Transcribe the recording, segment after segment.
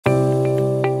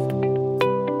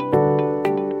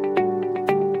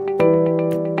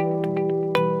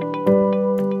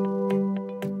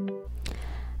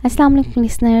Assalamu alaikum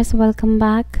listeners, welcome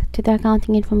back to the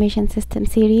Accounting Information System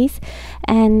series,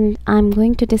 and I'm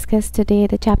going to discuss today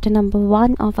the chapter number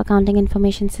 1 of Accounting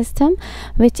Information System,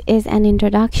 which is an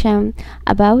introduction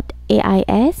about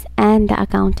AIS and the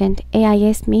accountant.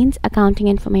 AIS means Accounting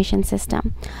Information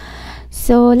System.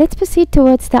 So let's proceed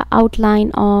towards the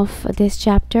outline of this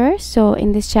chapter. So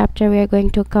in this chapter we are going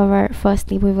to cover,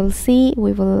 firstly we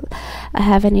will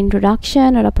have an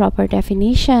introduction or a proper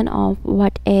definition of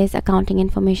what is Accounting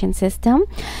Information System,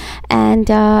 and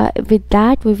with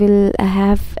that we will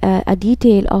have a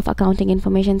detail of Accounting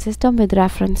Information System with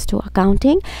reference to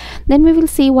accounting. Then we will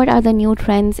see what are the new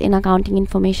trends in Accounting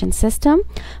Information System.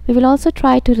 We will also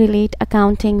try to relate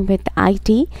accounting with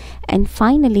IT, and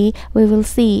finally we will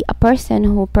see a person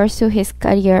who pursue his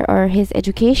career or his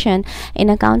education in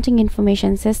Accounting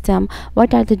Information System,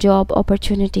 what are the job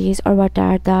opportunities or what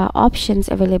are the options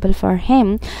available for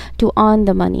him to earn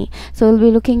the money. So we'll be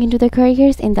looking into the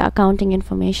careers in the Accounting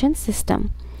Information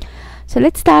System. So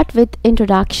let's start with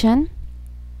introduction.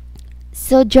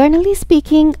 So generally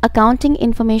speaking, Accounting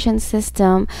Information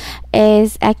System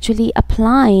is actually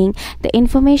applying the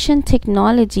information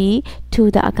technology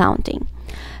to the accounting.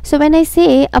 So when I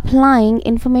say applying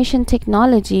information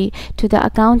technology to the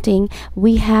accounting,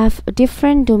 we have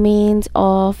different domains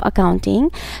of accounting.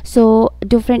 So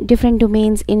different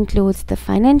domains includes the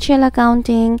financial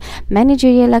accounting,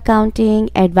 managerial accounting,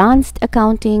 advanced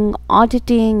accounting,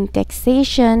 auditing,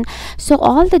 taxation. So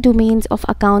all the domains of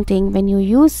accounting, when you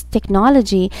use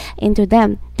technology into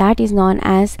them, that is known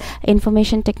as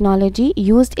information technology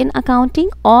used in accounting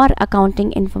or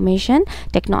accounting information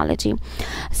technology.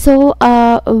 So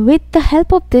with the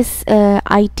help of this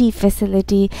IT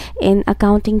facility in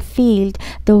accounting field,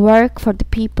 the work for the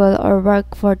people or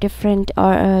work for different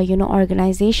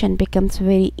organization becomes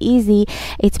very easy.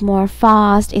 It's more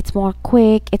fast, it's more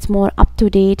quick, it's more up to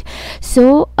date.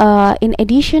 So in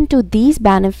addition to these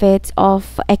benefits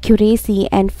of accuracy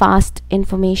and fast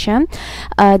information,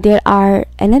 there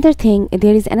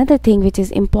is another thing which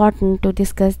is important to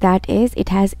discuss, that is it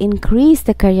has increased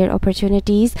the career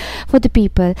opportunities for the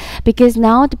people, because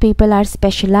now the people are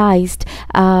specialized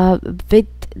with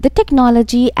the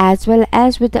technology as well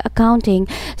as with the accounting.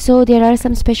 So there are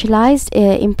some specialized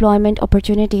employment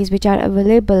opportunities which are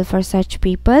available for such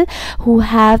people who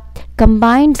have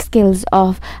combined skills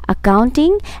of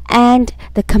accounting and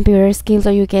the computer skills,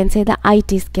 or you can say the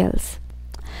IT skills.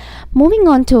 Moving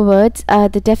on towards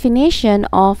the definition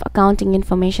of Accounting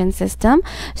Information System.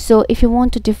 So if you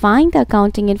want to define the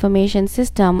Accounting Information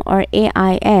System or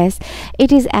AIS,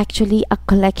 it is actually a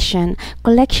collection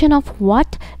of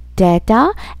what?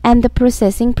 Data and the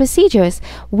processing procedures.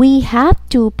 We have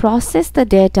to process the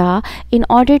data in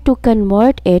order to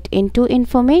convert it into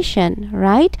information,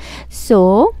 right?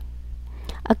 So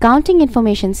Accounting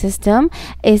Information System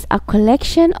is a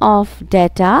collection of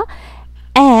data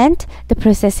and the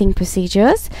processing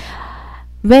procedures.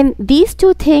 When these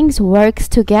two things works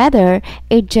together,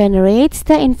 it generates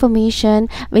the information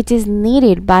which is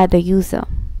needed by the user.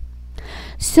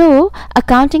 So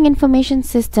Accounting Information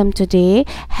System today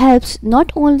helps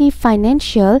not only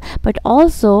financial but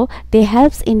also they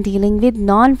helps in dealing with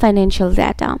non-financial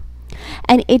data,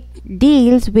 and it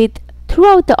deals with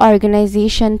throughout the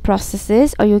organization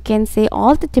processes, or you can say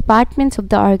all the departments of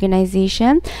the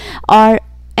organization. Or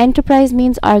enterprise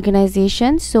means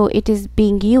organization, so it is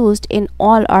being used in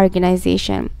all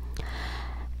organization,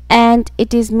 and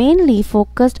it is mainly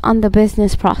focused on the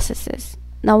business processes.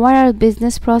 Now what are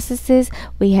business processes?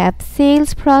 We have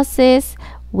sales process,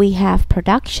 we have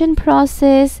production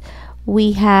process,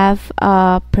 we have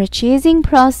purchasing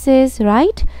process,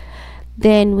 right?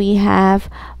 Then we have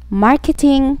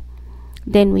marketing,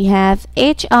 then we have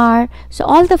HR. So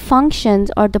all the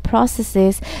functions or the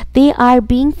processes, they are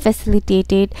being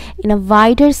facilitated in a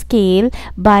wider scale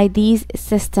by these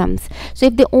systems. So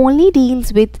if they only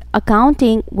deals with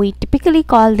accounting, we typically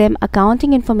call them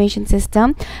Accounting Information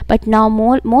System, but now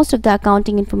most of the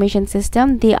Accounting Information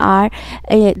System, they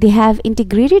have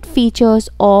integrated features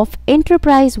of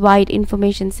enterprise-wide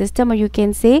information system, or you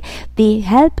can say they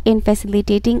help in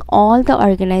facilitating all the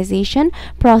organization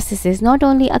processes, not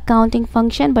only accounting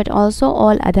function but also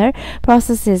all other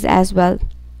processes as well.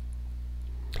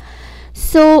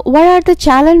 So what are the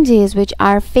challenges which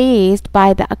are faced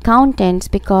by the accountants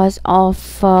because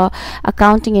of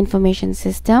Accounting Information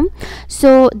System?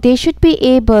 So they should be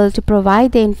able to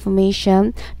provide the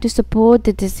information to support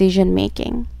the decision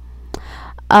making.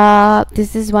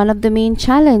 this is one of the main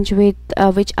challenge with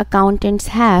which accountants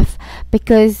have,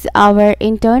 because our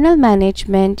internal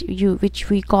management, which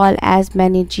we call as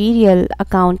managerial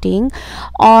accounting,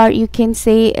 or you can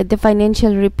say the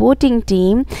financial reporting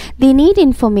team, they need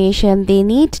information, they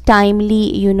need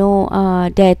timely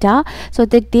data, so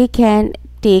that they can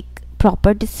take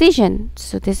proper decision.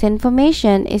 So this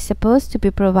information is supposed to be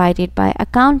provided by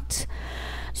accounts.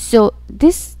 So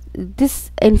this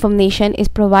information is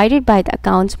provided by the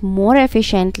accounts more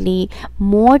efficiently,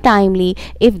 more timely,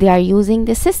 if they are using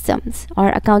the systems or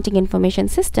accounting information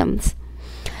systems.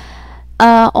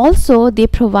 Also, they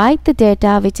provide the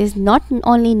data which is not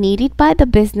only needed by the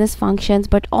business functions,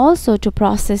 but also to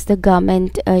process the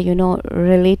government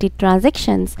related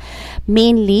transactions,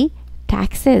 mainly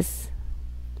taxes.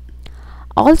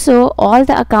 Also, all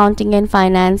the accounting and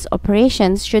finance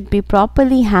operations should be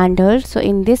properly handled. So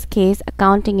in this case,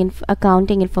 accounting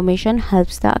information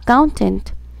helps the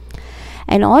accountant.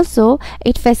 And also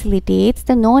it facilitates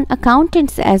the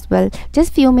non-accountants as well.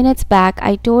 Just few minutes back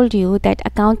I told you that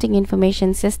accounting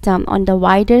information system on the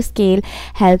wider scale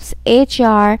helps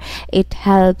HR, it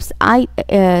helps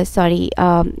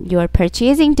your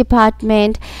purchasing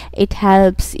department, it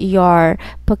helps your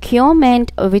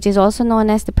procurement, which is also known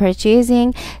as the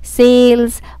purchasing,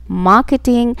 sales,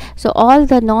 marketing. So all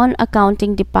the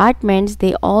non-accounting departments,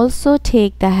 they also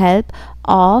take the help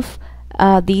of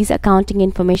these accounting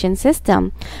information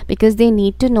system, because they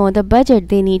need to know the budget,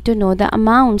 they need to know the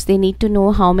amounts, they need to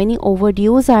know how many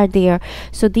overdues are there.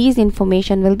 So these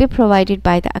information will be provided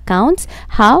by the accounts.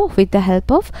 How? With the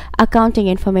help of accounting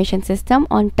information system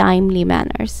on timely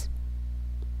manners.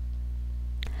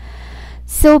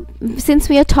 So since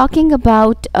we are talking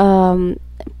about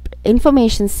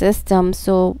information system,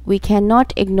 so we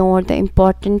cannot ignore the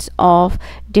importance of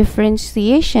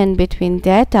differentiation between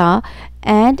data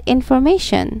and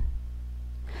information.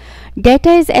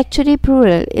 Data is actually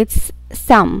plural, it's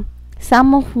sum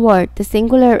of word. The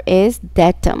singular is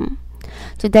datum.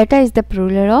 So data is the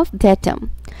plural of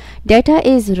datum. Data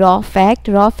is raw fact.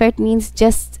 Raw fact means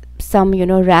just some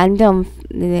random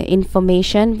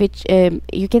information, which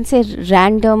you can say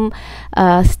random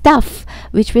stuff,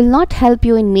 which will not help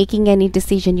you in making any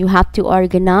decision. You have to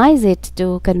organize it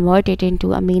to convert it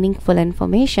into a meaningful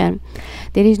information.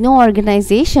 There is no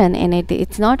organization in it,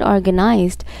 it's not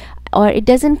organized, or it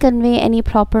doesn't convey any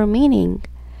proper meaning.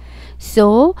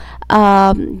 So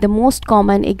the most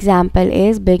common example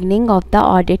is beginning of the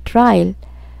audit trail.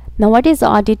 Now what is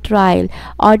audit trail?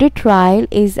 Audit trail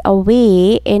is a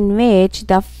way in which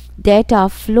the data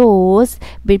flows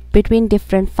between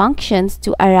different functions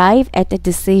to arrive at a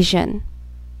decision.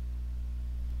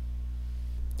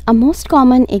 A most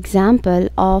common example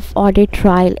of audit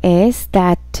trail is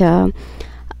that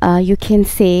you can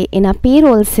say in a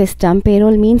payroll system,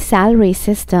 payroll means salary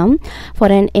system, for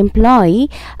an employee,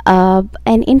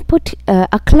 an input,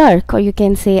 a clerk, or you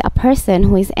can say a person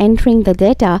who is entering the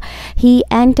data, he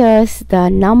enters the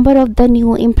number of the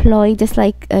new employee, just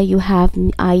like you have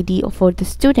ID for the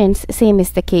students. Same is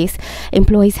the case,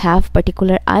 employees have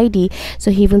particular ID,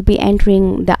 so he will be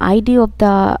entering the ID of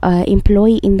the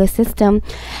employee in the system.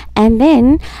 And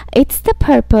then it's the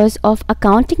purpose of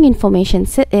accounting information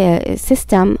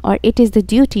system, or it is the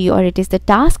duty, or it is the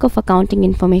task of accounting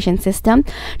information system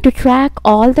to track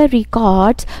all the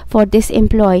records for this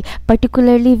employee,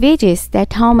 particularly wages,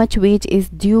 that how much wage is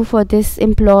due for this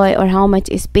employee or how much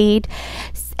is paid.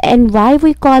 And why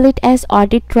we call it as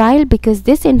audit trail? Because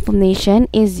this information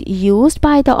is used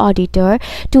by the auditor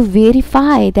to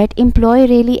verify that employee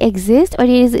really exists, or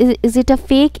is it a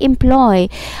fake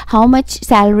employee, how much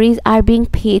salaries are being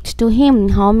paid to him,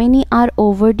 how many are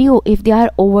overdue, if they are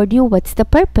overdue, what's the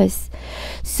purpose.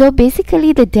 So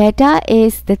basically the data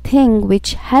is the thing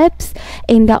which helps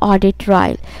in the audit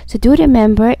trail. So do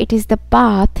remember, it is the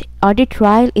path, audit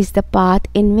trail is the path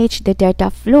in which the data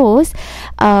flows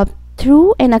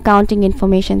through an accounting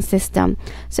information system.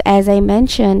 So as I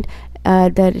mentioned,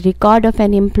 the record of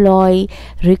an employee,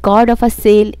 record of a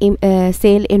sale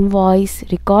invoice,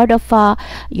 record of a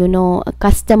a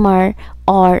customer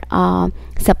or a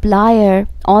supplier,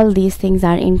 all these things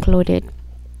are included.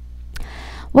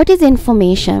 What is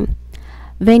information?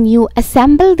 When you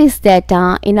assemble this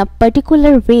data in a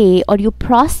particular way, or you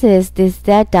process this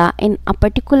data in a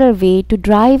particular way to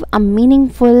drive a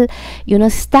meaningful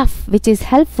stuff which is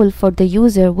helpful for the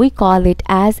user, we call it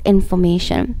as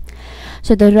information.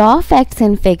 So the raw facts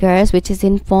and figures, which is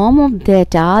in form of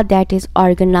data that is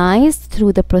organized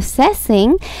through the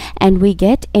processing, and we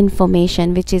get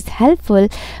information which is helpful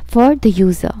for the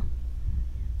user.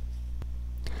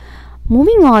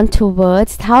 Moving on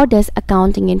towards how does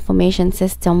accounting information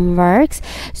system works.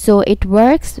 So it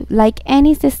works like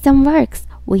any system works.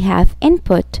 We have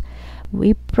input,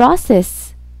 we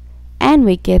process, and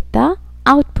we get the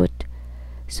output.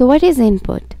 So what is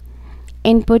input?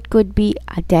 Input could be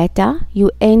a data,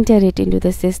 you enter it into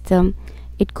the system.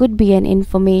 It could be an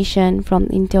information from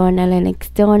internal and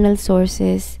external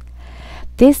sources.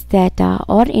 This data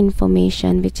or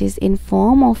information which is in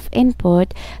form of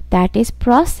input, that is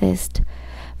processed.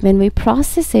 When we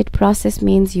process it, process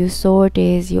means you sort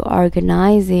it, you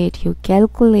organize it, you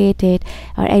calculate it,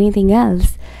 or anything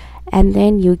else, and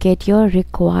then you get your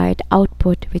required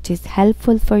output which is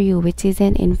helpful for you, which is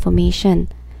an information.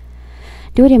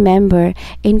 Do remember,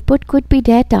 input could be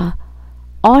data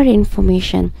or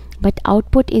information, but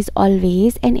output is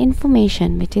always an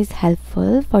information which is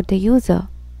helpful for the user.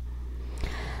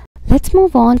 Let's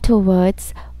move on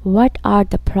towards what are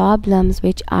the problems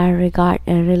which are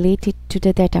related to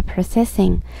the data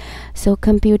processing. So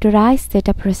computerized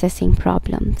data processing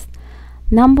problems.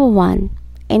 Number 1,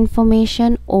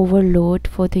 information overload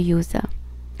for the user.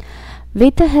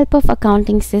 With the help of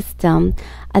accounting system,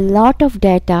 a lot of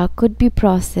data could be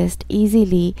processed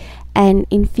easily, and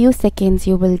in few seconds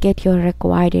you will get your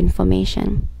required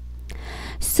information.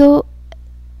 So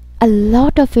a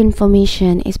lot of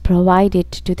information is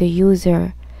provided to the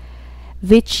user,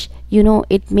 which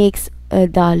it makes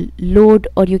the load,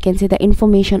 or you can say the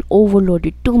information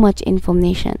overloaded, too much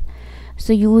information.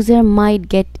 So user might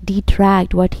get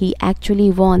detract what he actually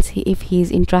wants if he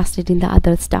is interested in the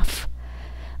other stuff.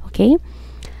 Okay,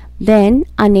 then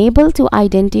unable to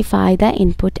identify the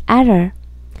input error.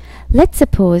 Let's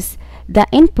suppose the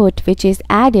input which is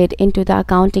added into the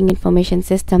accounting information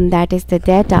system, that is the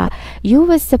data, you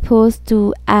were supposed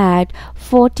to add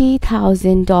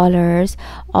 $40,000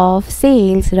 of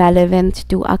sales relevant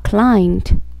to a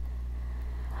client,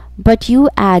 but you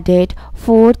added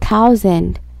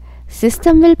 4,000.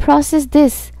 System will process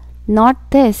this,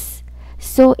 not this.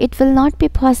 So it will not be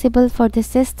possible for the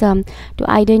system to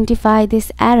identify this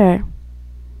error.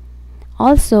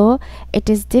 Also, it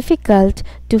is difficult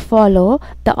to follow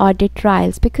the audit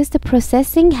trials because the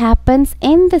processing happens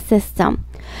in the system.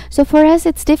 So for us,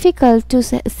 it's difficult to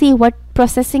see what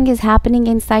processing is happening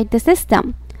inside the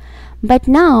system. But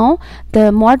now,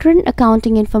 the modern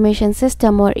accounting information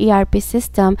system or ERP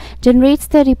system generates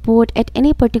the report at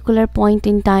any particular point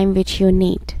in time which you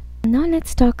need. Now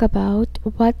let's talk about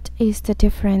what is the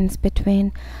difference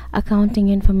between accounting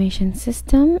information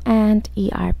system and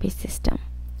ERP system,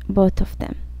 both of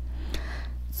them.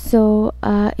 So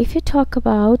if you talk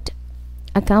about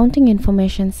accounting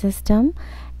information system,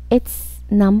 it's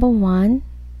number 1,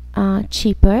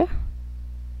 cheaper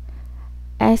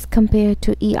as compared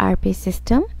to ERP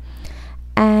system,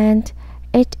 and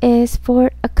it is for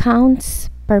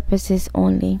accounts purposes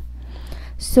only.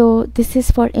 So this is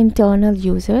for internal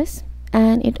users,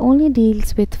 and it only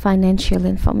deals with financial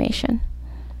information.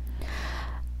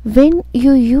 When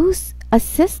you use a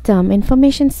system,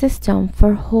 information system,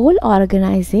 for whole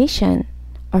organization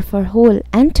or for whole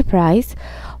enterprise,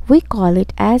 we call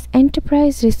it as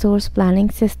enterprise resource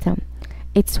planning system.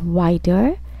 It's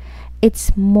wider,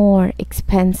 it's more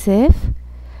expensive,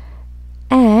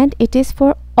 and it is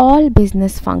for all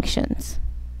business functions,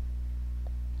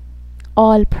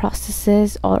 all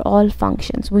processes or all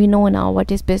functions. We know now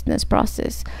what is business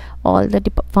process. All the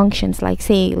functions like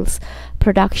sales,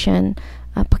 production,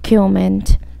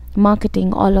 procurement,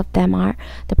 marketing, all of them are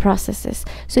the processes.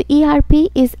 So ERP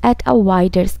is at a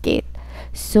wider scale.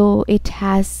 So it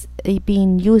has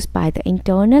been used by the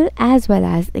internal as well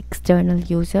as external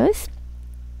users.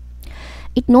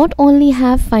 It not only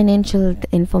have financial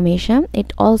information,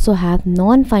 it also have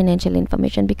non-financial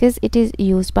information because it is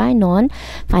used by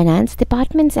non-finance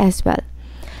departments as well.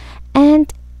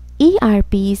 And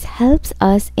ERPs helps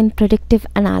us in predictive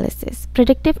analysis.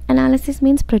 Predictive analysis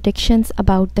means predictions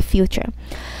about the future.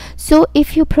 So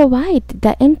if you provide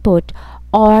the input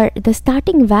or the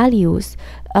starting values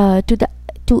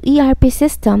to ERP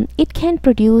system, it can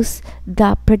produce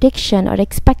the prediction or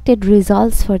expected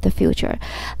results for the future.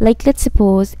 Like let's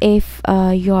suppose if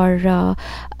your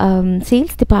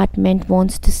sales department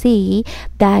wants to say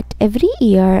that every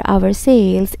year our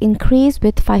sales increase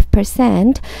with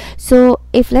 5%. So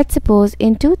if let's suppose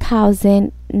in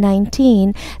 2019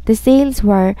 2019 the sales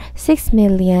were 6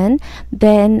 million.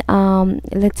 Then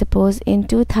let's suppose in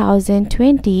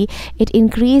 2020 it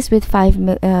increased with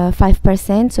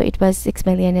 5%, so it was 6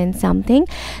 million and something.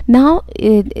 Now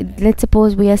let's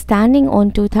suppose we are standing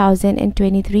on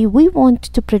 2023. We want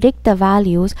to predict the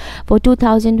values for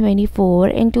 2024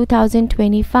 and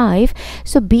 2025.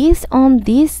 So based on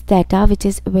this data which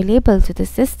is available to the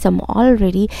system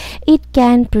already, it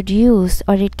can produce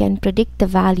or it can predict the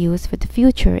values for the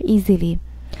future easily.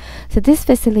 So this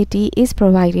facility is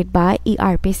provided by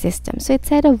ERP system. So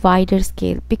it's at a wider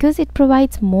scale because it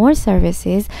provides more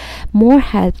services, more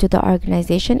help to the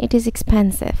organization. It is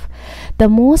expensive. The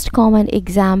most common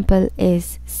example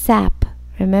is SAP.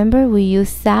 Remember, we use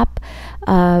SAP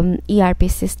ERP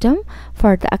system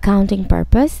for the accounting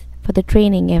purpose, for the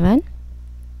training even.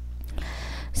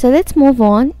 So let's move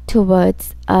on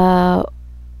towards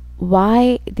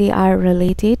why they are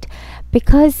related.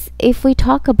 Because if we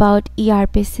talk about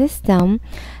ERP system,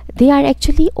 they are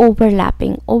actually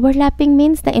overlapping. Overlapping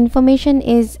means the information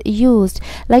is used.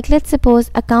 Like let's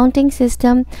suppose accounting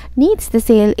system needs the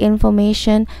sale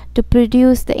information to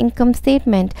produce the income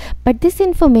statement, but this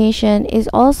information is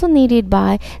also needed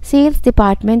by sales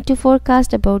department to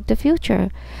forecast about the future.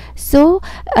 So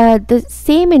the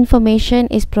same information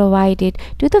is provided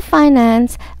to the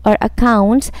finance or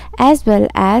accounts as well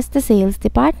as the sales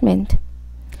department.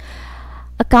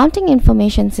 Accounting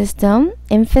information system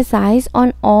emphasize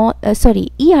on all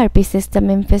ERP system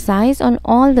emphasize on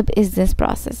all the business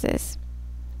processes,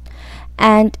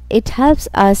 and it helps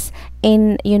us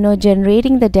in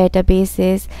generating the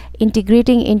databases.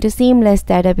 Integrating into seamless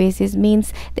databases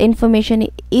means the information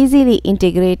easily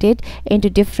integrated into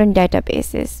different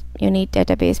databases. You need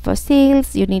database for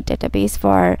sales, you need database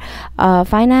for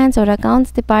finance or accounts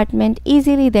department.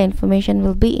 Easily the information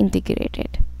will be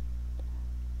integrated.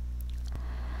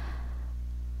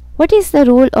 What is the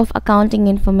role of accounting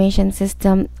information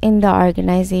system in the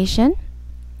organization?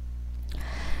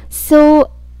 So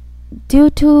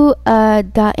due to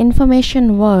the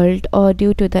information world, or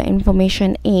due to the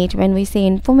information age, when we say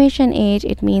information age,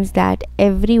 it means that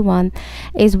everyone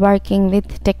is working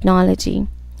with technology.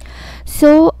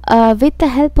 So with the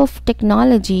help of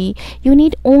technology, you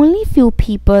need only few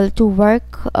people to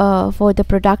work for the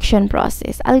production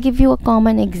process. I'll give you a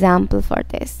common example for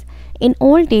this. In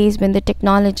old days, when the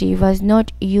technology was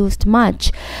not used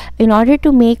much, in order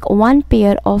to make one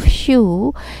pair of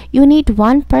shoe, you need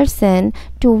one person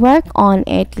to work on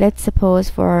it, let's suppose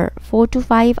for 4 to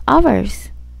 5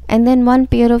 hours, and then one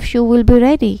pair of shoe will be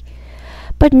ready.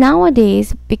 But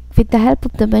nowadays, with the help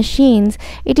of the machines,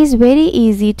 it is very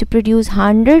easy to produce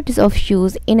hundreds of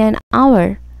shoes in an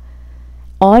hour.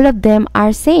 All of them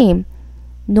are same,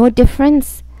 no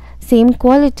difference, same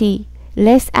quality,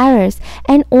 less errors,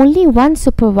 and only one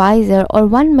supervisor or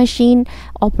one machine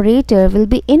operator will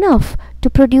be enough to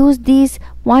produce these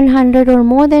 100 or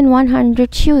more than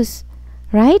 100 shoes,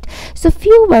 right? So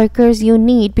few workers you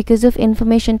need because of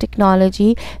information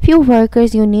technology, few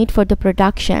workers you need for the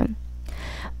production.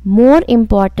 More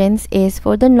importance is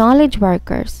for the knowledge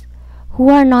workers. Who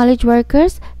are knowledge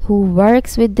workers? Who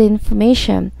works with the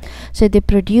information. So they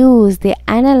produce, they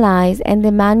analyze, and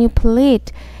they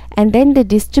manipulate, and then they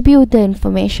distribute the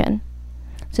information.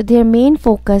 So their main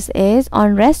focus is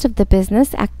on rest of the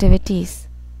business activities.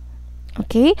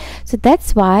 Okay, so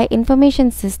that's why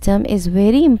information system is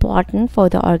very important for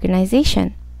the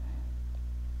organization.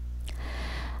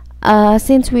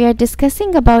 Since we are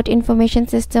discussing about information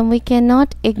system, we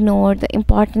cannot ignore the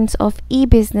importance of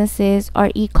e-businesses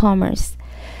or e-commerce.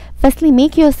 Firstly,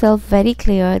 make yourself very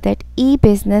clear that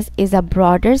e-business is a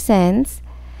broader sense,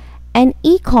 and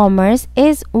e-commerce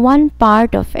is one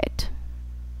part of it.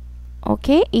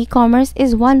 Okay, e-commerce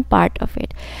is one part of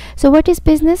it. So what is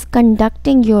business?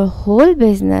 Conducting your whole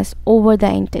business over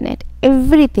the internet.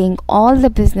 Everything, all the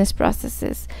business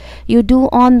processes you do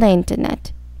on the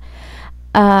internet.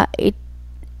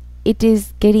 It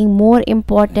is getting more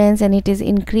importance, and it is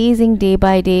increasing day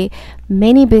by day.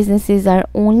 Many businesses are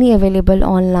only available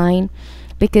online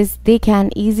because they can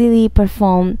easily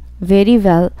perform very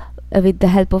well with the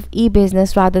help of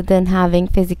e-business rather than having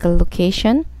physical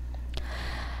location.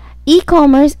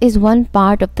 E-commerce is one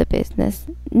part of the business.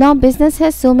 Now business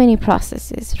has so many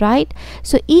processes, right?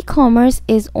 So e-commerce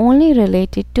is only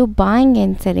related to buying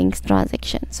and selling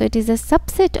transactions. So it is a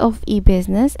subset of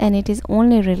e-business, and it is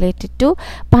only related to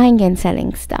buying and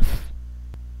selling stuff.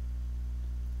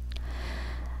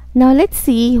 Now let's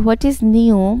see what is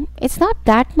new. It's not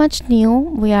that much new.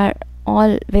 We are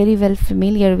all very well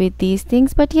familiar with these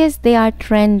things, but yes, they are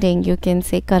trending, you can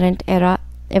say, current era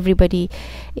everybody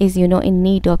is in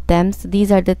need of them. So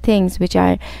these are the things which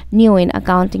are new in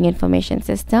accounting information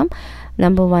system.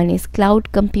 Number one is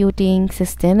cloud computing,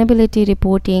 sustainability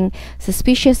reporting,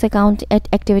 suspicious account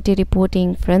activity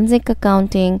reporting, forensic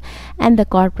accounting, and the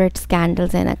corporate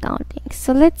scandals in accounting.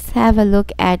 So let's have a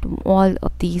look at all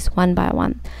of these one by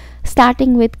one,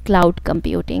 starting with cloud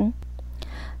computing.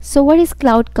 So what is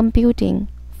cloud computing?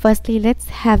 Firstly, let's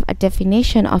have a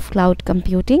definition of cloud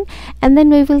computing, and then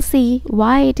we will see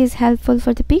why it is helpful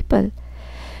for the people.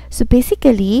 So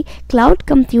basically, cloud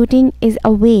computing is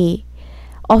a way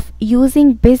of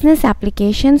using business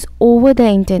applications over the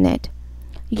internet.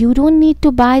 You don't need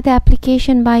to buy the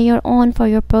application by your own for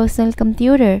your personal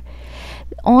computer.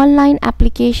 Online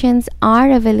applications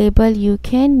are available, you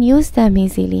can use them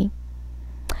easily,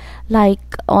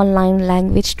 like online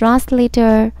language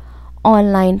translator,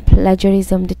 online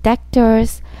plagiarism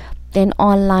detectors, then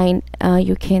online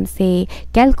you can say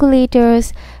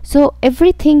calculators. So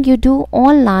everything you do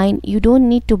online, you don't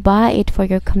need to buy it for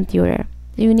your computer.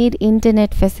 You need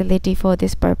internet facility for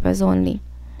this purpose only.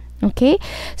 Okay,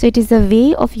 so it is a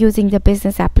way of using the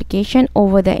business application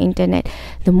over the internet.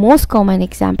 The most common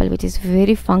example, which is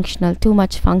very functional, too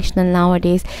much functional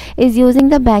nowadays, is using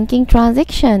the banking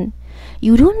transaction.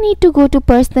 You don't need to go to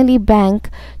personally bank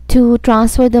to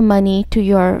transfer the money to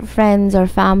your friends or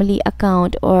family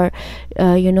account, or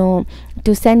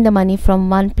to send the money from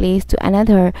one place to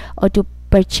another, or to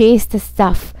purchase the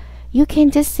stuff. You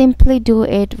can just simply do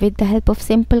it with the help of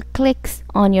simple clicks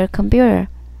on your computer,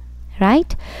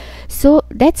 right? So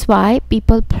that's why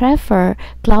people prefer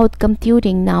cloud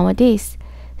computing nowadays.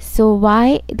 So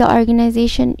why the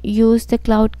organization use the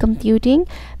cloud computing?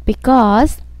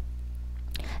 Because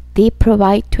they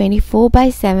provide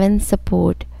 24/7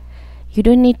 support. You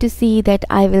don't need to see that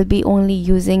I will be only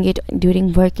using it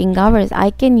during working hours. I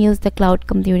can use the cloud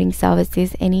computing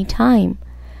services anytime.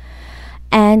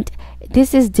 And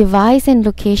this is device and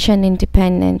location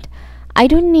independent. I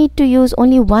don't need to use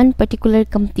only one particular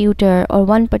computer or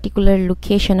one particular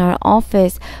location or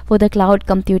office for the cloud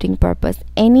computing purpose.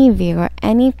 Anywhere,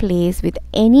 any place, with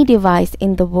any device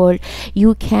in the world,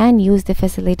 you can use the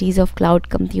facilities of cloud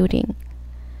computing,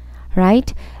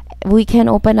 right? We can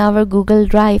open our Google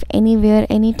Drive anywhere,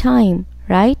 anytime,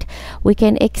 right? We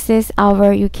can access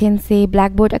our, you can say,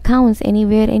 Blackboard accounts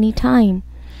anywhere, anytime.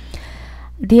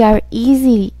 They are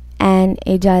easy and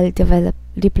agile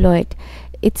deployed.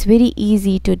 It's very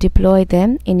easy to deploy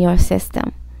them in your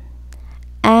system,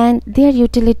 and they are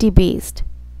utility based.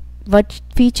 What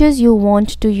features you want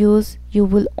to use, you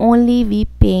will only be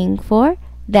paying for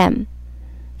them.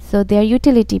 So they are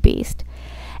utility based,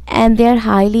 and they are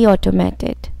highly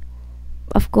automated.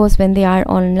 Of course, when they are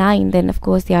online, then of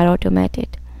course they are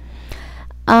automated.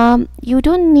 You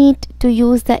don't need to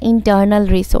use the internal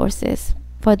resources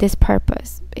for this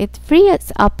purpose. It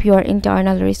frees up your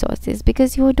internal resources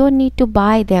because you don't need to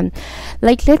buy them.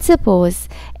 Like, let's suppose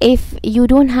if you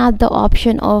don't have the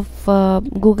option of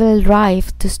Google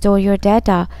Drive to store your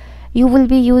data, you will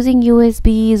be using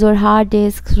USBs or hard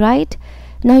disks, right?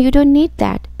 Now you don't need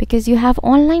that because you have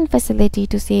online facility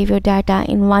to save your data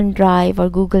in OneDrive or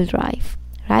Google Drive,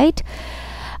 right?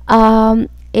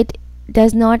 It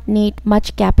does not need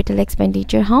much capital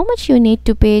expenditure. How much you need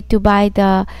to pay to buy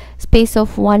the space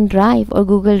of OneDrive or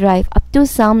Google Drive? Up to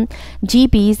some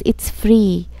GBs, it's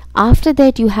free. After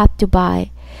that, you have to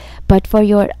buy. But for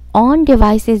your own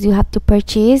devices, you have to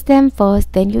purchase them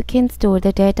first, then you can store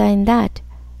the data in that,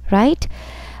 right?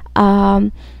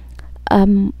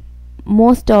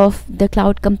 Most of the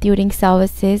cloud computing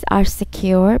services are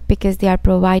secure because they are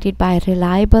provided by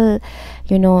reliable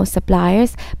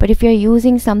suppliers. But if you're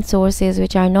using some sources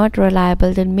which are not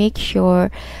reliable, then make sure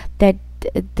that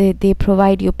they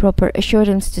provide you proper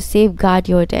assurance to safeguard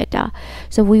your data.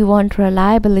 So we want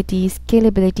reliability,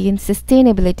 scalability, and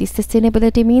sustainability.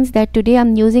 Sustainability means that today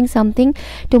I'm using something,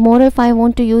 tomorrow if I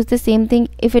want to use the same thing,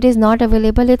 if it is not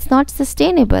available, it's not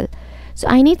sustainable. So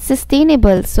I need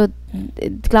sustainable. So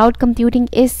cloud computing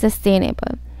is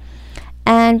sustainable.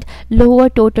 And lower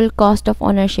total cost of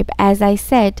ownership. As I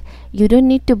said, you don't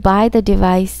need to buy the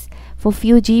device for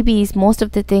few GBs. Most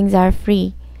of the things are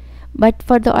free. But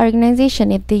for the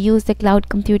organization, if they use the cloud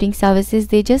computing services,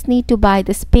 they just need to buy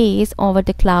the space over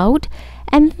the cloud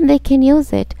and they can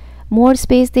use it. More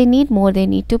space they need, more they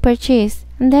need to purchase,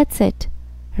 and that's it,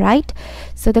 right?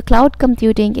 So the cloud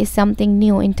computing is something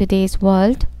new in today's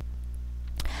world.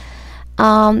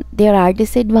 There are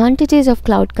disadvantages of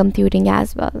cloud computing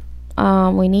as well.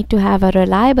 We need to have a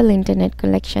reliable internet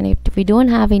connection. If we don't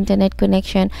have internet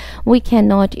connection, we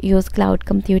cannot use cloud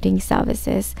computing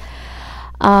services.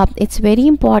 It's very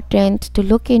important to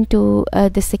look into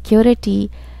the security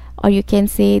or you can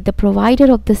say the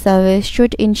provider of the service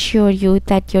should ensure you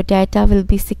that your data will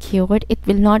be secured, it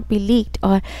will not be leaked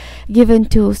or given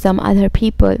to some other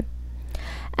people.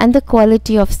 And the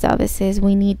quality of services,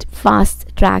 we need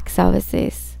fast track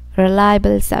services,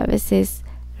 reliable services.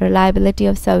 Reliability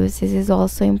of services is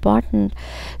also important.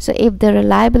 So if the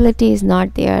reliability is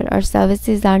not there or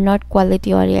services are not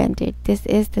quality oriented, this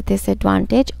is the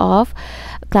disadvantage of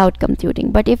cloud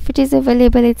computing. But if it is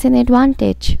available, it's an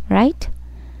advantage, right?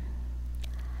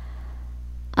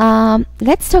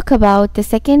 Let's talk about the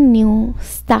second new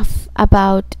stuff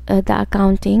about the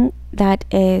accounting, that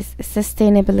is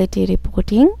sustainability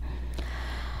reporting.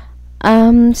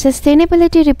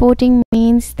 Sustainability reporting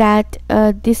means that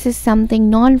this is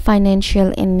something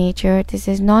non-financial in nature. This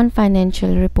is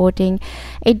non-financial reporting.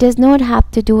 It does not have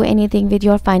to do anything with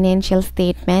your financial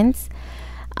statements,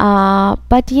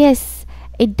 but yes,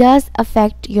 it does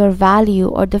affect your value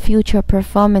or the future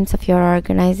performance of your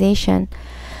organization.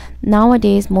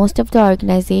 Nowadays, most of the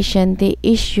organization, they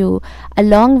issue,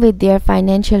 along with their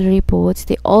financial reports,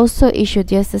 they also issue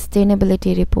their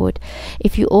sustainability report.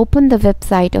 If you open the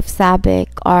website of SABIC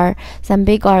or some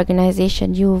big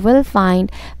organization, you will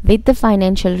find with the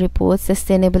financial reports,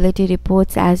 sustainability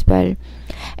reports as well,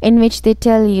 in which they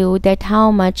tell you that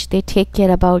how much they take care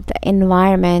about the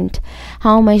environment,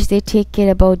 how much they take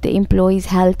care about the employees'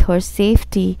 health or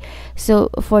safety. So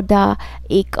for the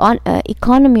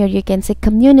economy, or you can say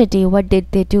community, what did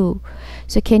they do?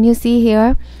 So can you see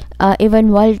here,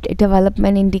 even World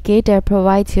Development Indicator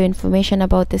provides you information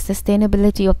about the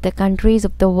sustainability of the countries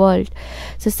of the world.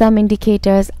 So some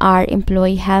indicators are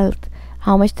employee health,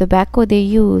 how much tobacco they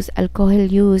use, alcohol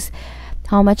use,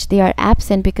 how much they are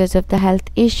absent because of the health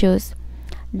issues.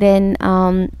 Then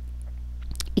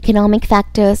economic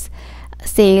factors,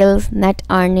 sales, net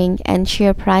earning, and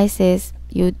share prices.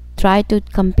 You try to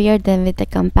compare them with the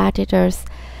competitors.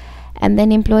 And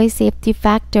then employee safety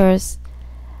factors,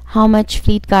 how much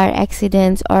fleet car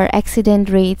accidents or accident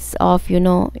rates of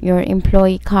your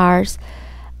employee cars,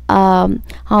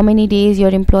 how many days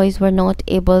your employees were not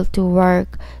able to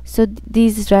work. So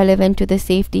this is relevant to the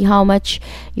safety, how much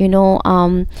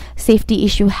safety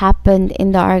issue happened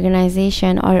in the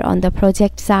organization or on the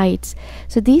project sites.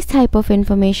 So these type of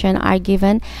information are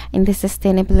given in the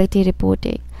sustainability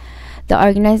reporting. The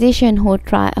organization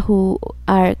who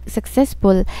are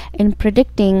successful in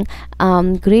predicting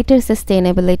greater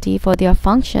sustainability for their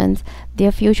functions,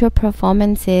 their future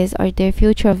performances or their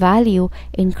future value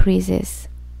increases.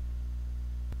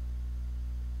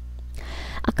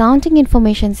 Accounting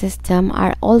information system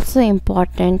are also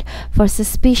important for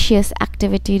suspicious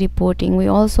activity reporting. We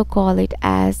also call it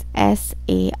as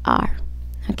SAR.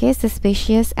 Okay,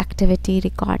 suspicious activity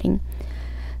recording.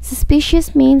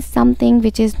 Suspicious means something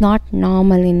which is not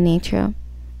normal in nature.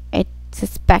 It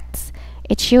suspects,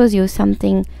 it shows you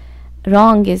something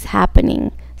wrong is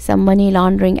happening. Some money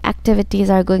laundering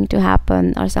activities are going to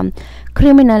happen, or some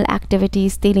criminal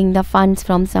activities, stealing the funds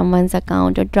from someone's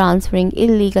account or transferring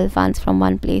illegal funds from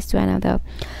one place to another.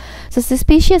 So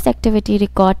suspicious activity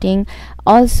recording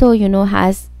also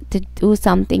has to do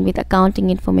something with accounting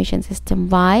information system.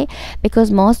 Why?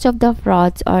 Because most of the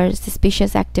frauds or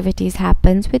suspicious activities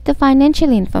happens with the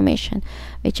financial information,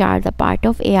 which are the part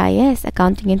of AIS,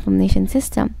 accounting information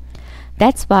system.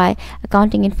 That's why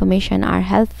accounting information are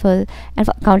helpful, and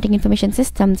accounting information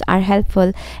systems are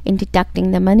helpful in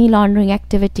detecting the money laundering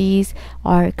activities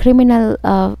or criminal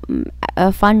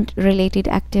fund related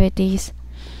activities.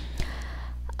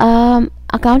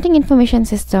 Accounting information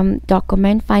system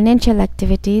document financial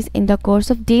activities in the course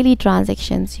of daily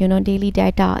transactions. Daily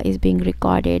data is being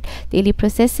recorded, daily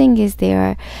processing is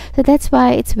there. So that's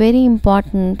why it's very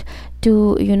important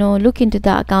to look into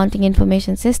the accounting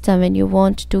information system when you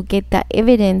want to get the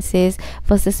evidences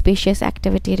for suspicious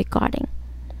activity recording.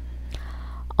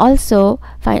 Also,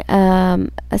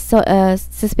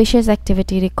 suspicious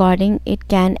activity recording, it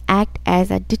can act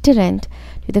as a deterrent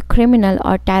to the criminal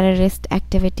or terrorist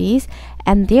activities,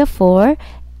 and therefore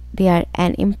they are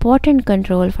an important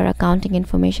control for accounting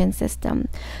information system.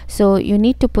 So you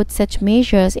need to put such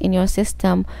measures in your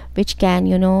system which can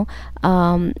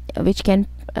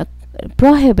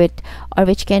prohibit or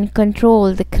which can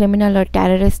control the criminal or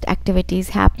terrorist activities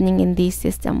happening in these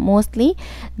systems. Mostly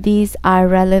these are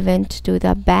relevant to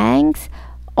the banks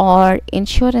or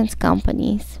insurance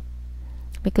companies,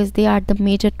 because they are the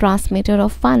major transmitter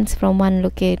of funds from one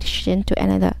location to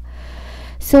another.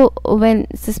 So when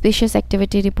suspicious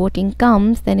activity reporting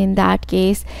comes, then in that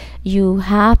case you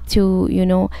have to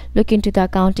look into the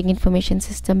accounting information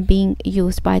system being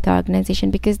used by the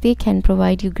organization, because they can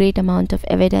provide you great amount of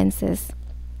evidences.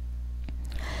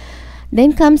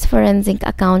 Then comes forensic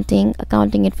accounting.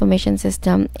 Accounting information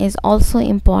system is also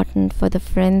important for the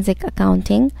forensic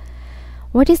accounting.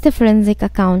 What is the forensic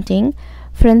accounting?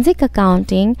 Forensic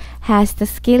accounting has the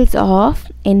skills of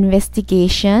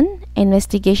investigation.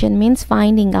 Investigation means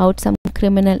finding out some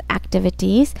criminal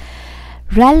activities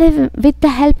relevant with the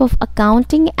help of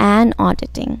accounting and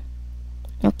auditing.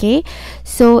 Okay,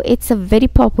 so it's a very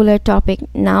popular topic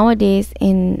nowadays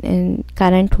in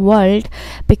current world,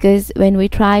 because when we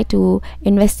try to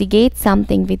investigate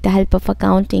something with the help of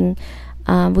accounting,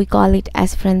 we call it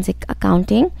as forensic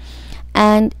accounting,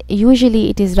 and usually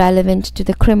it is relevant to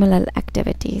the criminal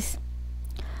activities.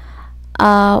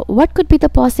 What could be the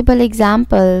possible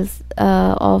examples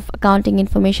of accounting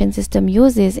information system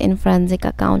uses in forensic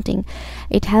accounting?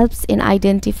 It helps in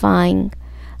identifying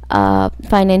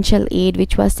financial aid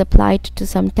which was supplied to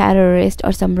some terrorist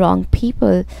or some wrong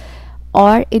people,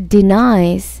 or it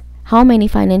denies how many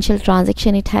financial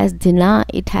transaction it has denied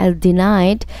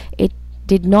it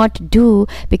did not do,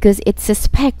 because it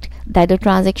suspect that the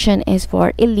transaction is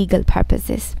for illegal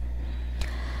purposes.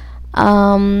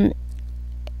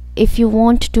 If you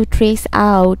want to trace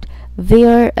out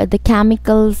where the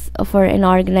chemicals for an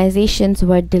organizations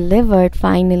were delivered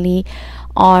finally,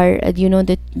 or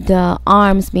the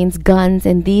arms means guns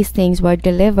and these things were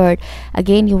delivered,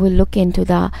 again you will look into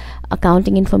the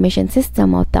accounting information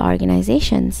system of the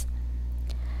organizations.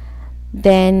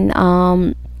 Then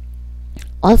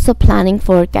also planning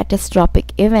for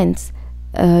catastrophic events,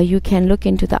 you can look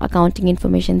into the accounting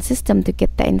information system to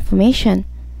get the information.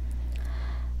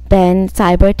 Then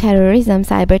cyber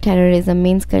terrorism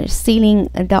means stealing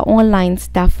the online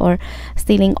stuff or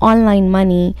stealing online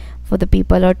money for the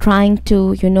people, or trying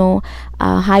to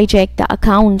hijack the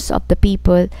accounts of the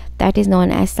people. That is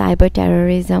known as cyber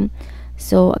terrorism.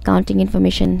 So accounting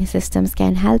information systems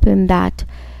can help in that.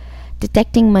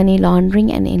 Detecting money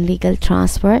laundering and illegal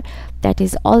transfer, that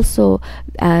is also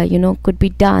could be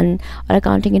done, or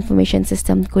accounting information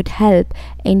system could help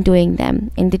in doing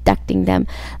them, in detecting them.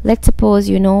 Let's suppose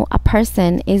a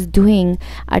person is doing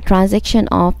a transaction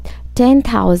of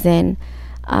 10,000,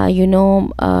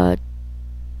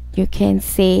 you can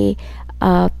say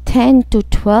 10 to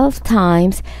 12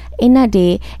 times in a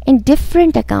day in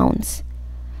different accounts.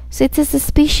 So it's a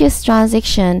suspicious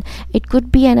transaction. It could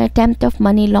be an attempt of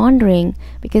money laundering,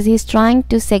 because he's trying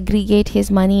to segregate his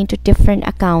money into different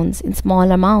accounts in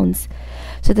small amounts.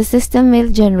 So the system will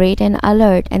generate an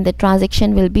alert and the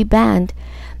transaction will be banned.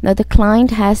 Now the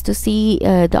client has to see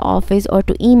the office or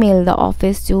to email the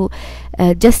office to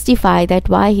justify that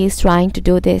why he's trying to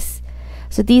do this.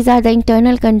 So these are the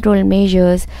internal control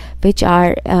measures which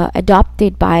are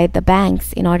adopted by the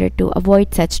banks in order to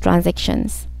avoid such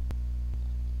transactions.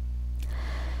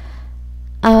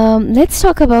 Let's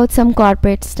talk about some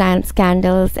corporate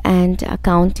scandals and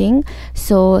accounting.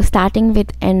 So starting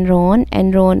with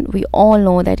Enron, we all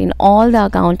know that in all the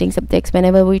accounting subjects,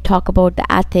 whenever we talk about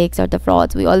the ethics or the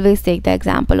frauds, we always take the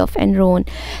example of Enron,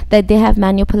 that they have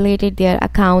manipulated their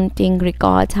accounting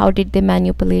records. How did they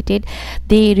manipulate it?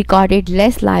 They recorded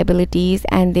less liabilities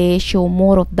and they show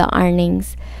more of the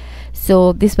earnings.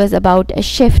 So this was about a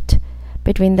shift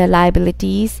between the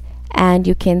liabilities and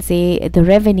you can say the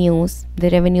revenues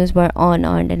were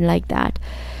unearned and like that.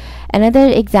 Another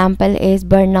example is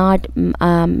Bernard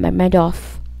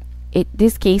Madoff.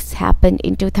 This case happened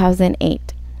in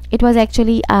 2008. It was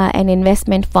actually an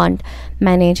investment fund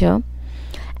manager,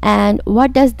 and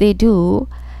what does they do?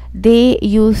 They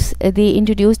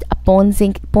introduced a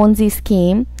Ponzi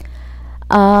scheme.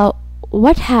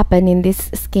 What happened in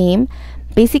this scheme?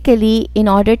 Basically, in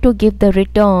order to give the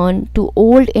return to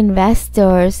old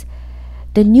investors,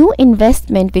 the new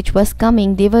investment which was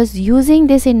coming, they was using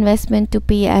this investment to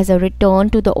pay as a return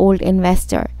to the old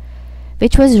investor,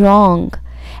 which was wrong.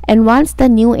 And once the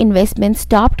new investment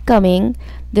stopped coming,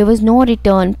 there was no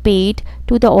return paid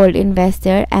to the old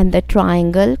investor and the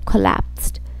triangle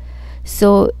collapsed.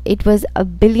 So it was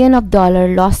 $1 billion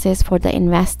losses for the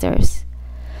investors.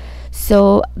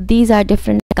 So these are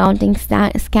different accounting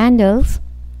scandals.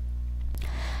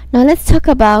 Now let's talk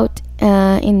about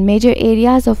in major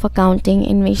areas of accounting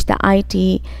in which the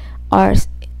IT or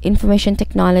information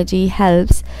technology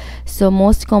helps. So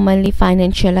most commonly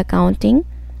financial accounting,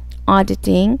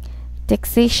 auditing,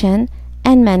 taxation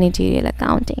and managerial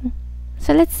accounting.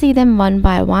 So let's see them one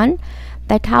by one.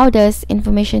 that how does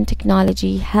information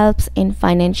technology helps in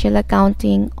financial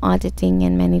accounting, auditing,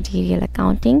 and managerial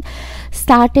accounting.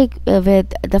 Starting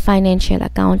with the financial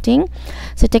accounting.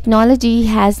 So technology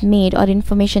has made, or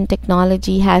information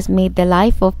technology has made, the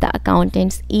life of the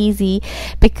accountants easy,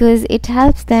 because it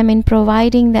helps them in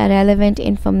providing the relevant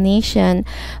information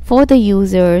for the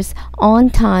users on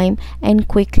time and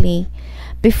quickly.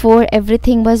 Before,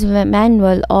 everything was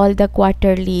manual. All the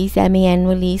quarterly,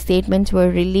 semi-annually statements were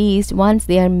released once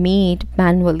they are made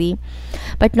manually.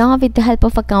 But now, with the help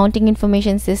of accounting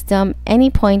information system, any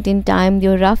point in time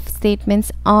your rough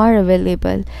statements are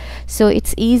available. So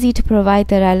it's easy to provide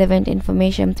the relevant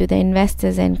information to the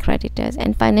investors and creditors,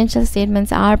 and financial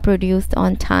statements are produced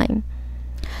on time.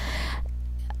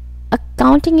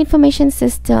 Accounting information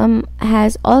system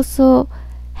has also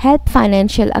helped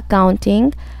financial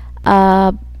accounting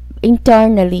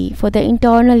internally, for the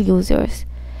internal users.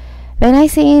 When I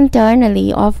say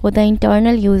internally or for the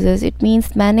internal users, it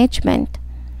means management.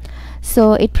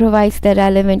 So it provides the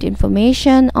relevant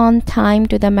information on time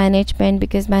to the management,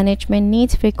 because management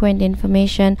needs frequent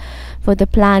information for the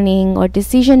planning or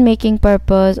decision making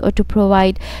purpose, or to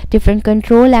provide different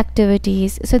control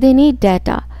activities. So they need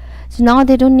data. So now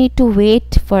they don't need to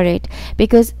wait for it,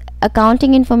 because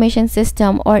accounting information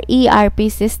system or ERP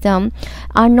system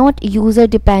are not user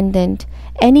dependent.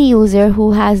 Any user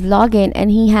who has login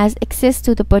and he has access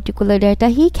to the particular data,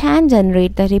 he can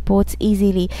generate the reports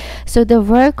easily. So the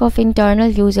work of internal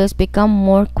users become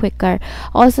more quicker.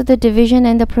 Also the division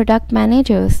and the product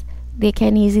managers, they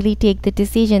can easily take the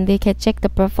decision. They can check the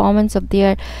performance of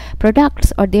their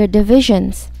products or their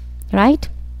divisions, right?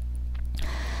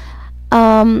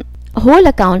 Whole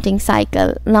accounting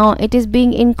cycle, now it is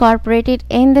being incorporated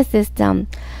in the system.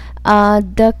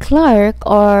 The clerk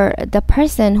or the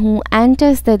person who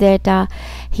enters the data,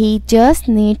 he just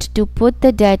needs to put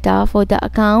the data for the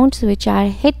accounts which are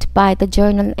hit by the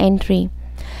journal entry,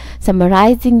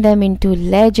 summarizing them into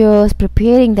ledgers,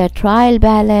 preparing the trial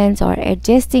balance or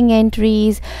adjusting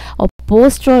entries, or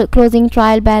post-closing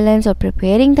trial balance, or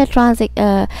preparing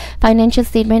the financial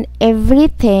statement.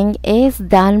 Everything is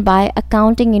done by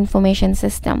accounting information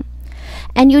system.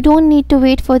 And you don't need to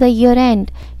wait for the year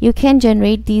end. You can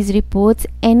generate these reports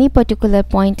any particular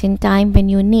point in time when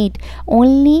you need.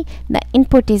 Only the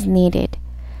input is needed.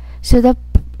 So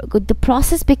the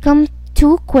process becomes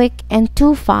too quick and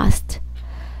too fast.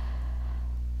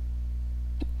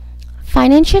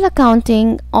 Financial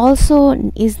accounting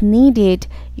also is needed,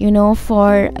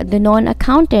 for the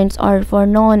non-accountants or for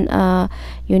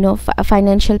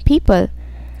financial people.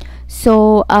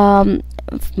 So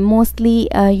mostly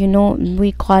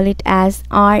we call it as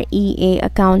REA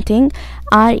accounting.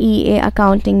 REA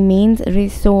accounting means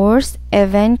resource,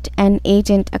 event, and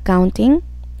agent accounting.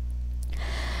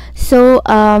 So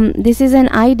this is an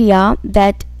idea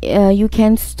that you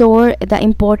can store the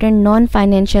important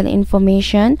non-financial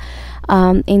information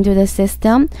into the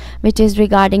system, which is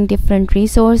regarding different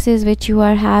resources which you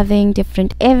are having,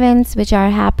 different events which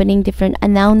are happening, different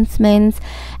announcements,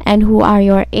 and who are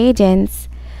your agents.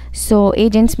 So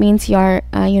agents means your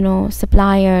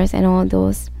suppliers and all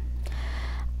those.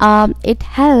 It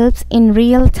helps in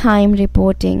real-time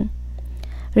reporting.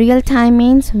 Real time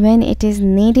means when it is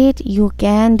needed, you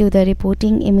can do the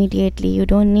reporting immediately. You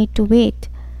don't need to wait.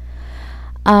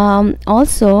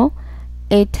 Also,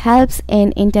 it helps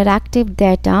in interactive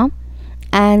data,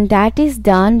 and that is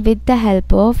done with the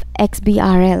help of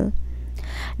XBRL.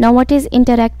 Now, what is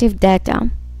interactive data?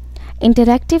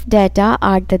 Interactive data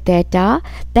are the data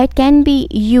that can be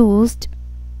used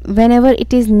whenever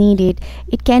it is needed.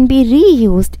 It can be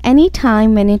reused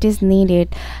anytime when it is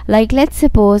needed. Like, let's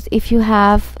suppose if you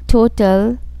have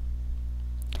total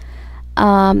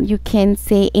you can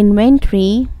say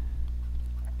inventory.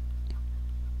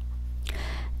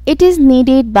 It is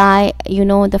needed by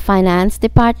the finance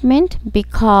department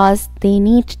because they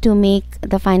need to make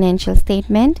the financial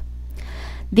statement.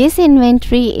 This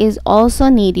inventory is also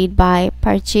needed by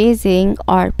purchasing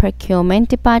or procurement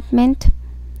department.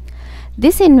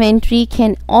 This inventory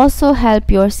can also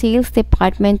help your sales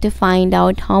department to find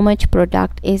out how much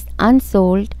product is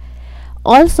unsold.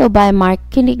 Also by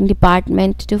marketing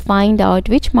department to find out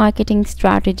which marketing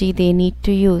strategy they need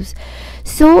to use.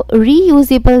 So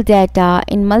reusable data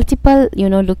in multiple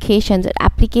locations or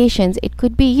applications, it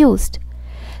could be used.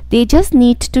 They just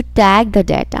need to tag the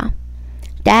data.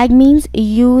 Tag means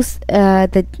use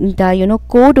the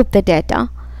code of the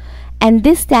data, and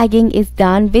this tagging is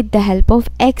done with the help of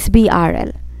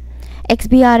XBRL.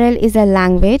 XBRL is a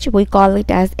language. We call it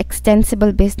as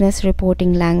Extensible Business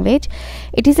Reporting Language.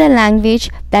 It is a language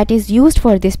that is used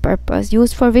for this purpose.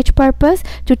 Used for which purpose?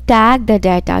 To tag the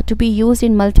data, to be used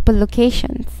in multiple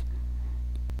locations.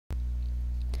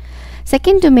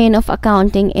 Second domain of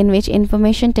accounting in which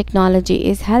information technology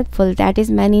is helpful, that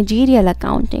is managerial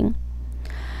accounting.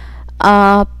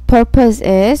 Purpose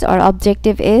is, or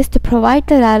objective is, to provide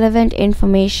the relevant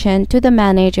information to the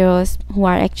managers, who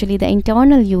are actually the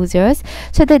internal users,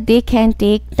 so that they can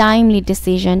take timely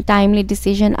decision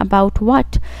about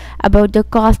what? About the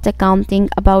cost accounting,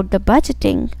 about the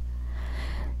budgeting.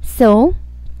 So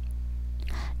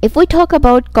if we talk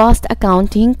about cost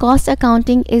accounting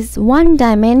is one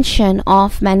dimension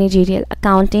of managerial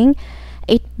accounting.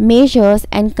 It measures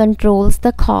and controls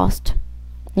the cost.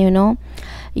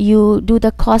 You do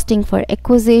the costing for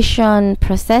acquisition,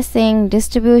 processing,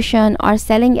 distribution, or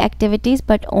selling activities,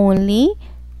 but only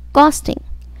costing.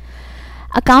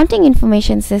 Accounting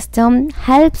information system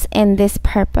helps in this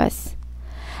purpose.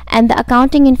 And the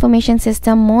accounting information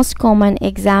system most common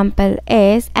example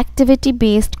is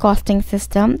activity-based costing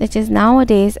system, which is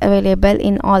nowadays available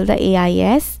in all the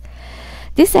AIS.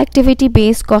 This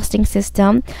activity-based costing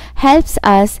system helps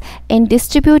us in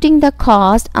distributing the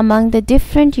cost among the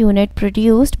different units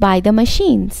produced by the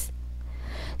machines.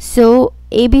 So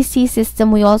ABC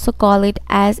system, we also call it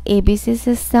as ABC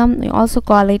system. We also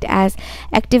call it as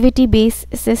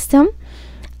activity-based system.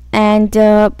 And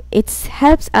it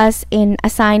helps us in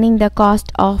assigning the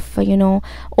cost of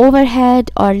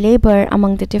overhead or labor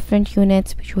among the different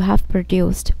units which you have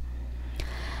produced.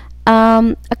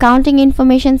 Accounting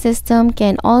information system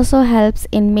can also helps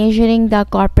in measuring the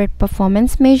corporate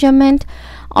performance measurement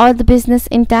or the business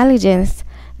intelligence.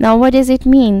 Now what does it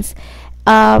means?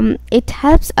 It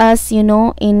helps us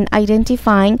in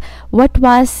identifying what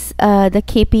was the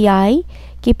KPI.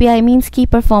 KPI means key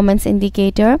performance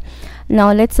indicator.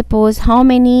 Now let's suppose how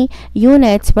many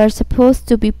units were supposed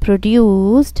to be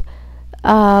produced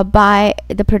by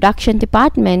the production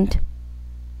department,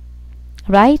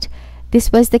 right? This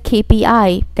was the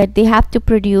KPI, that they have to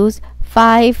produce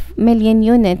 5 million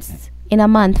units in a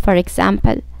month, for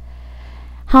example.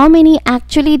 How many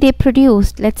actually they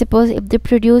produced? Let's suppose if they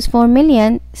produce 4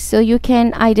 million, so you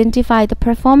can identify the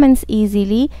performance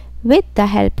easily with the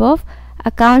help of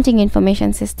accounting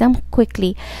information system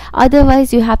quickly.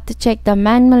 Otherwise you have to check the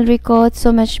manual records,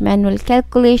 so much manual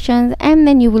calculations, and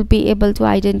then you will be able to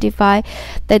identify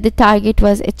that the target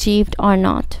was achieved or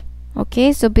not.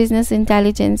 Okay, so business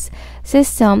intelligence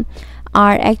system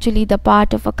are actually the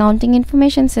part of accounting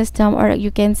information system, or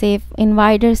you can say in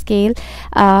wider scale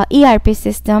ERP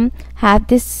system have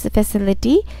this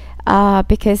facility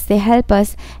because they help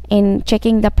us in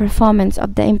checking the performance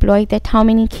of the employee, that how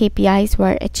many KPIs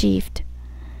were achieved.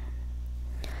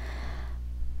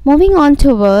 Moving on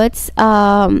towards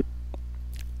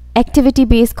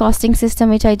activity-based costing system,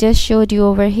 which I just showed you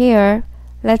over here.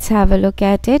 Let's have a look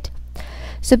at it.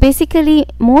 So basically,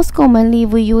 most commonly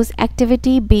we use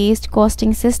activity-based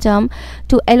costing system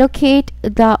to allocate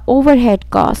the overhead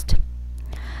cost.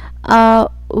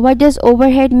 What does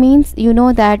overhead means? You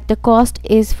know that the cost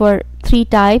is for 3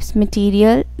 types: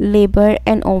 material, labor,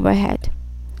 and overhead.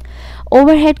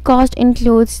 Overhead cost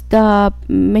includes the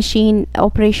machine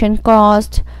operation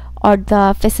cost or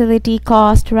the facility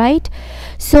cost, right?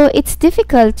 So it's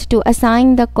difficult to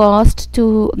assign the cost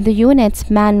to the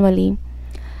units manually.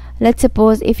 Let's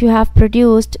suppose if you have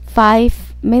produced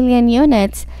 5 million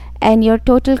units and your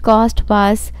total cost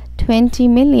was 20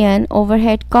 million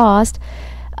overhead cost,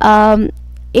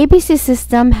 ABC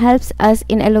system helps us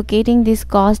in allocating this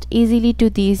cost easily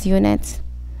to these units.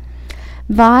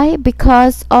 Why?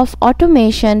 Because of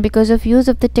automation, because of use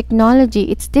of the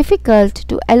technology, it's difficult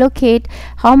to allocate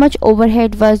how much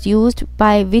overhead was used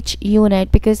by which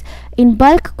unit, because in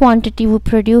bulk quantity we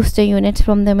produce the units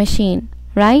from the machine,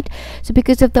 right? So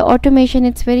because of the automation,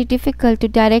 it's very difficult to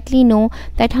directly know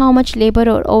that how much labor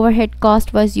or overhead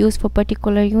cost was used for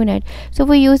particular unit. So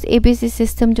we use ABC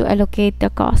system to allocate the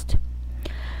cost,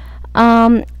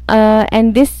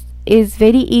 and this is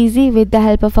very easy with the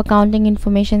help of accounting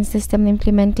information system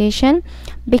implementation,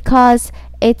 because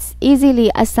it's easily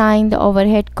assigned the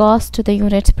overhead cost to the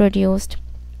units produced.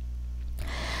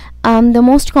 The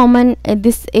most common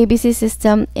this ABC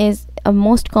system is a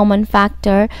most common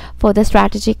factor for the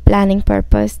strategic planning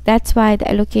purpose. That's why the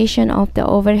allocation of the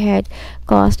overhead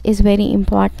cost is very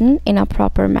important in a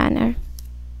proper manner.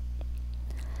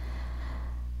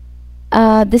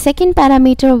 The second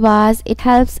parameter was it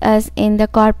helps us in the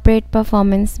corporate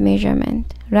performance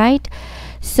measurement, right?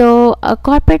 So a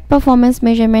corporate performance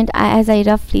measurement, as I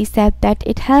roughly said, that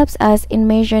it helps us in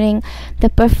measuring the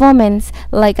performance.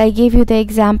 Like I gave you the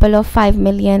example of 5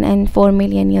 million and 4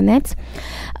 million units.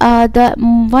 The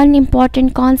one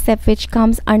important concept which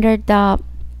comes under the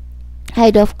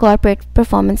head of corporate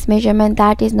performance measurement,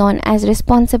 that is known as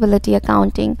responsibility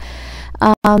accounting.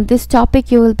 This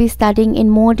topic you will be studying in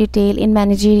more detail in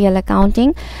managerial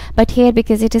accounting, but here,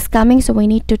 because it is coming, so we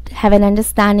need to have an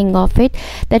understanding of it,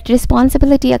 that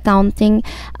responsibility accounting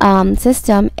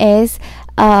system is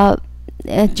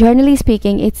generally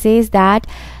speaking, it says that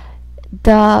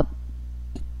the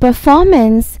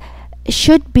performance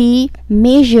should be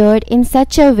measured in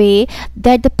such a way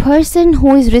that the person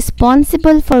who is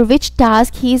responsible for which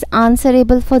task, he is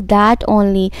answerable for that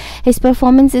only. His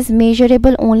performance is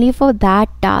measurable only for that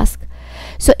task.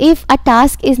 So if a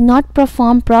task is not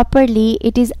performed properly,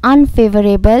 it is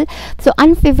unfavorable. So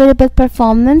unfavorable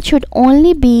performance should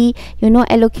only be,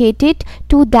 allocated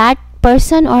to that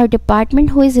person or department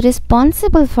who is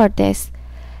responsible for this.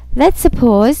 Let's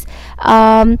suppose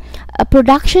a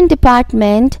production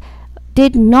department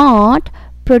did not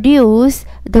produce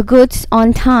the goods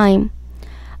on time.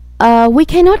 We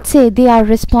cannot say they are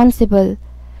responsible.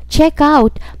 Check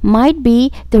out, might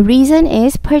be the reason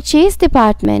is purchase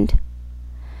department.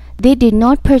 They did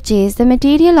not purchase the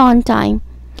material on time.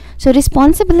 So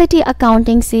responsibility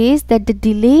accounting says that the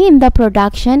delay in the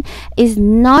production is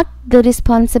not the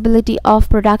responsibility of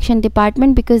production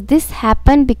department, because this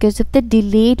happened because of the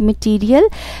delayed material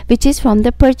which is from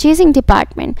the purchasing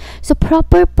department. So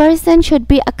proper person should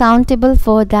be accountable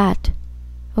for that.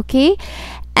 Okay,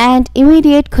 and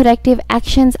immediate corrective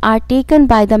actions are taken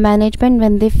by the management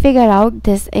when they figure out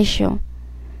this issue.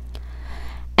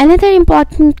 Another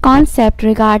important concept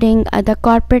regarding the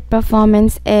corporate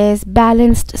performance is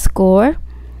balanced score.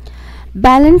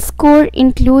 Balanced score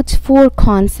includes 4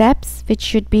 concepts which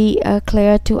should be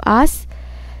clear to us.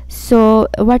 So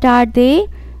what are they?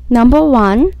 Number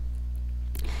 1,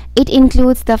 it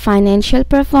includes the financial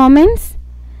performance.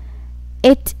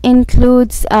 It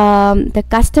includes the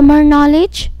customer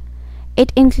knowledge.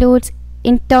 It includes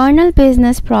internal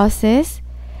business process.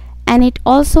 And it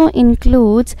also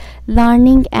includes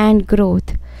learning and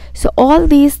growth. So all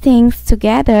these things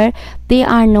together, they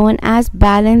are known as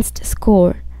balanced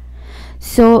score.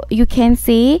 So you can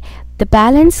say the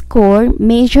balanced score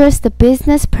measures the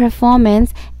business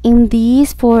performance in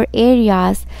these 4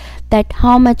 areas, that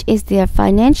how much is their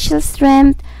financial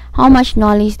strength, how much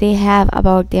knowledge they have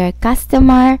about their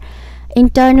customer,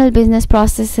 internal business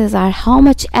processes are how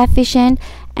much efficient,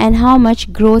 and how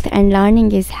much growth and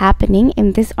learning is happening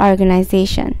in this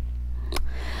organization.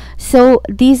 So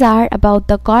these are about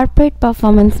the corporate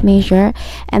performance measure,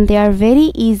 and they are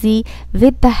very easy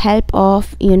with the help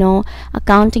of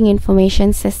accounting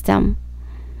information system.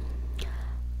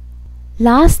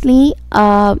 Lastly,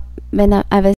 when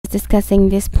I was discussing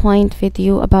this point with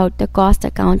you about the cost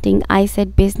accounting, I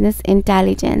said business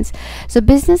intelligence. So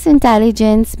business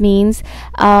intelligence means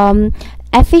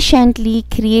efficiently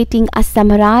creating a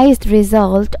summarized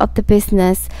result of the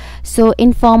business, so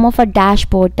in form of a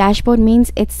dashboard. Dashboard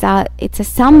means it's a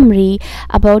summary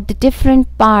about the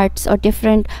different parts or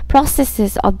different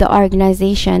processes of the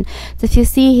organization. So if you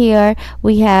see here,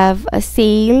 we have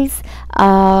sales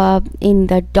in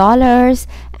the dollars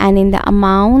and in the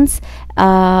amounts,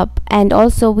 and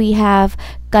also we have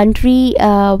country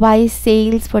wise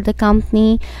sales for the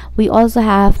company. We also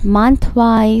have month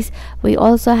wise, we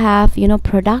also have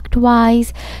product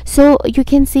wise. So you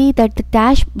can see that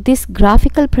this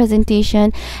graphical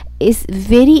presentation is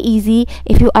very easy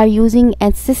if you are using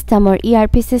a system or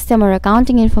ERP system or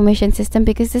accounting information system,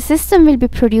 because the system will be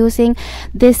producing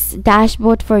this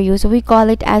dashboard for you. So we call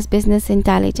it as business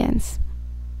intelligence.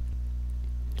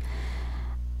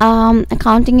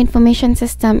 Accounting information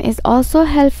system is also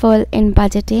helpful in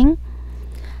budgeting.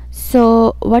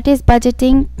 So what is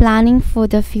budgeting? Planning for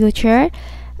the future,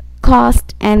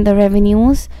 cost and the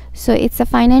revenues. So it's a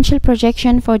financial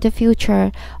projection for the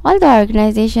future. All the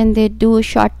organization, they do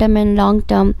short-term and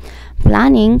long-term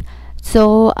planning.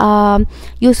 So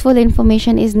useful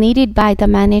information is needed by the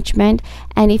management,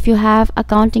 and if you have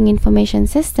accounting information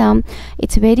system,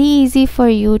 it's very easy for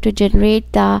you to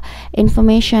generate the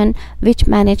information which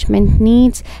management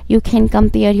needs. You can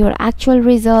compare your actual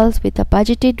results with the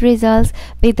budgeted results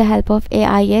with the help of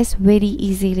AIS very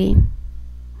easily.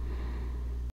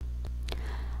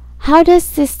 How does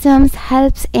systems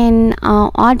helps in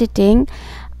auditing?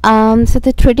 So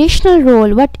the traditional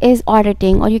role, what is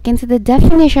auditing, or you can say the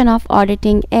definition of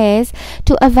auditing, is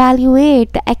to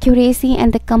evaluate the accuracy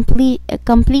and the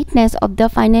completeness of the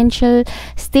financial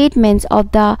statements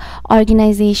of the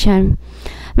organization.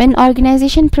 When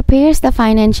organization prepares the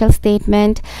financial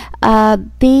statement,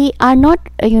 they are not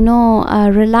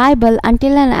reliable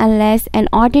until and unless an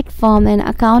audit firm, an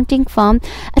accounting firm,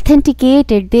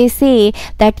 authenticated. They say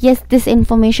that yes, this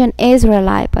information is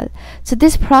reliable. So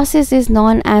this process is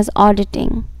known as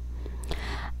auditing.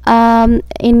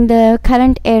 In the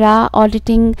current era,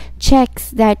 auditing checks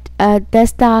that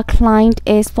does the client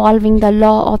is following the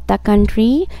law of the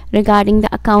country regarding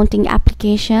the accounting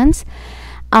applications.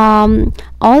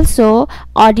 Also,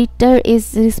 auditor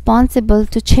is responsible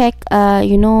to check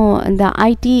the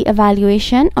IT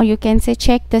evaluation, or you can say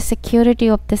check the security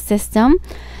of the system,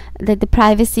 that the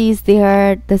privacy is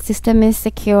there, the system is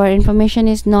secure, information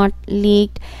is not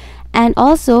leaked. And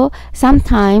also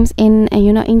sometimes in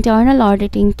internal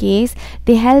auditing case,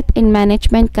 they help in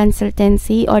management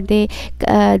consultancy, or they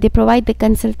provide the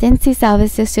consultancy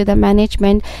services to the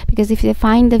management, because if they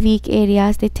find the weak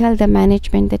areas, they tell the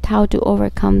management that how to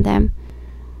overcome them.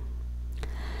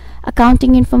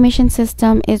 Accounting information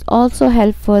system is also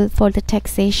helpful for the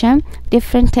taxation.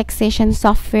 Different taxation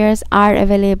softwares are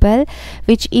available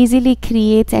which easily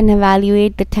creates and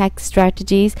evaluate the tax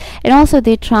strategies, and also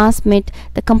they transmit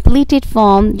the completed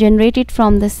form generated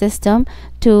from the system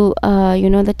to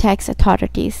the tax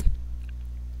authorities.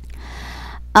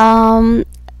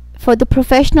 For the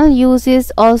professional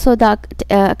uses, also the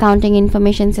accounting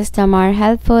information system are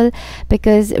helpful,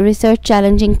 because research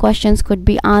challenging questions could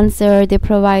be answered. They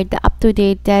provide the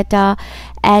up-to-date data,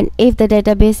 and if the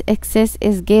database access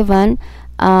is given,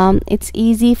 it's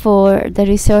easy for the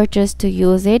researchers to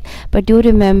use it. But do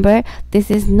remember, this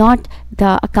is not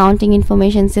the accounting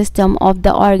information system of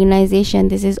the organization.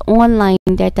 This is online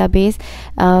database,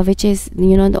 which is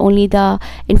only the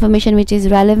information which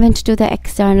is relevant to the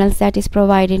externals that is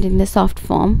provided in the soft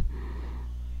form.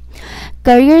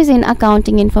 Careers in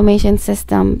accounting information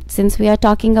system. Since we are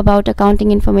talking about accounting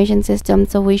information system,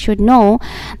 so we should know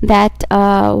that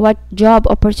what job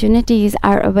opportunities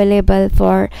are available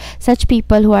for such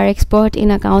people who are expert in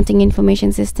accounting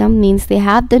information system. Means they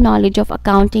have the knowledge of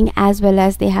accounting as well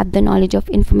as they have the knowledge of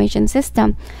information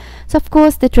system. So of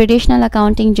course the traditional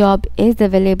accounting job is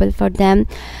available for them,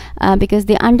 because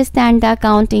they understand the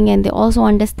accounting and they also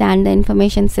understand the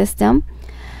information system.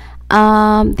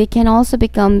 They can also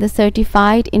become the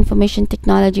certified information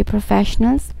technology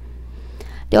professionals.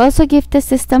 They also give the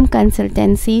system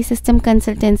consultancy. System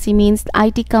consultancy means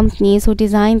IT companies who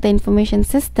design the information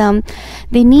system,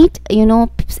 they need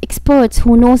experts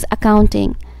who knows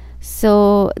accounting.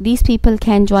 So these people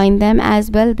can join them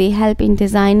as well. They help in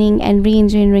designing and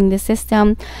re-engineering the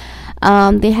system.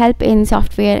 They help in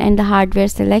software and the hardware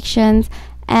selections,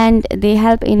 and they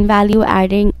help in value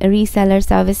adding reseller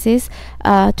services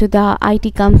to the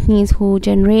IT companies who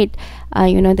generate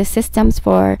the systems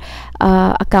for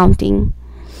accounting.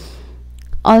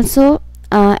 Also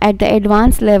at the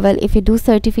advanced level, if you do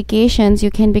certifications,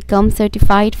 you can become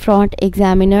certified fraud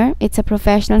examiner. It's a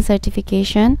professional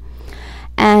certification,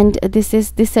 and this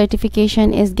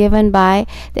certification is given by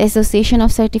the Association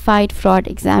of Certified Fraud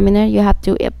Examiner. You have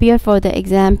to appear for the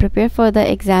exam, prepare for the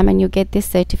exam, and you get this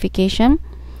certification.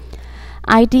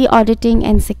 IT auditing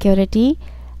and security.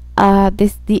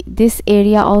 This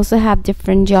area also have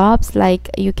different jobs, like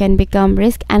you can become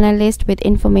risk analyst with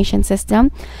information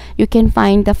system. You can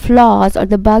find the flaws or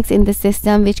the bugs in the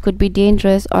system which could be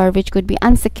dangerous or which could be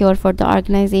unsecure for the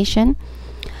organization.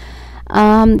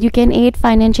 You can aid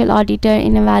financial auditor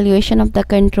in evaluation of the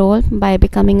control by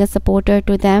becoming a supporter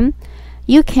to them.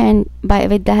 You can,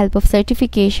 with the help of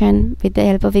certification, with the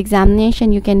help of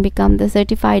examination, you can become the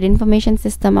certified information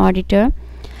system auditor.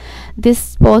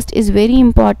 This post is very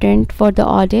important for the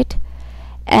audit,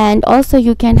 and also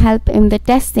you can help in the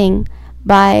testing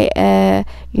by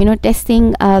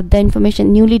testing the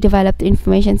newly developed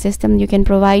information system. You can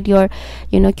provide your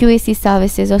QAC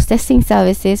services or testing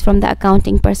services from the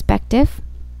accounting perspective.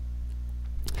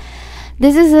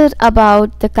 This is it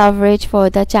about the coverage for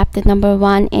the chapter number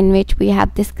 1, in which we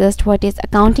have discussed what is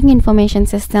accounting information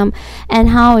system and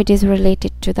how it is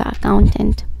related to the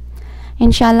accountant.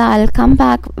 Inshallah, I'll come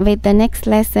back with the next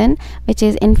lesson, which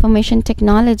is information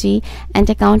technology and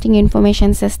accounting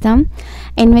information system,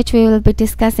 in which we will be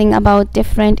discussing about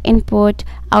different input,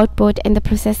 output, and the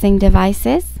processing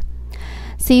devices.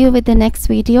 See you with the next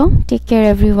video. Take care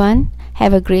everyone.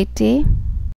 Have a great day.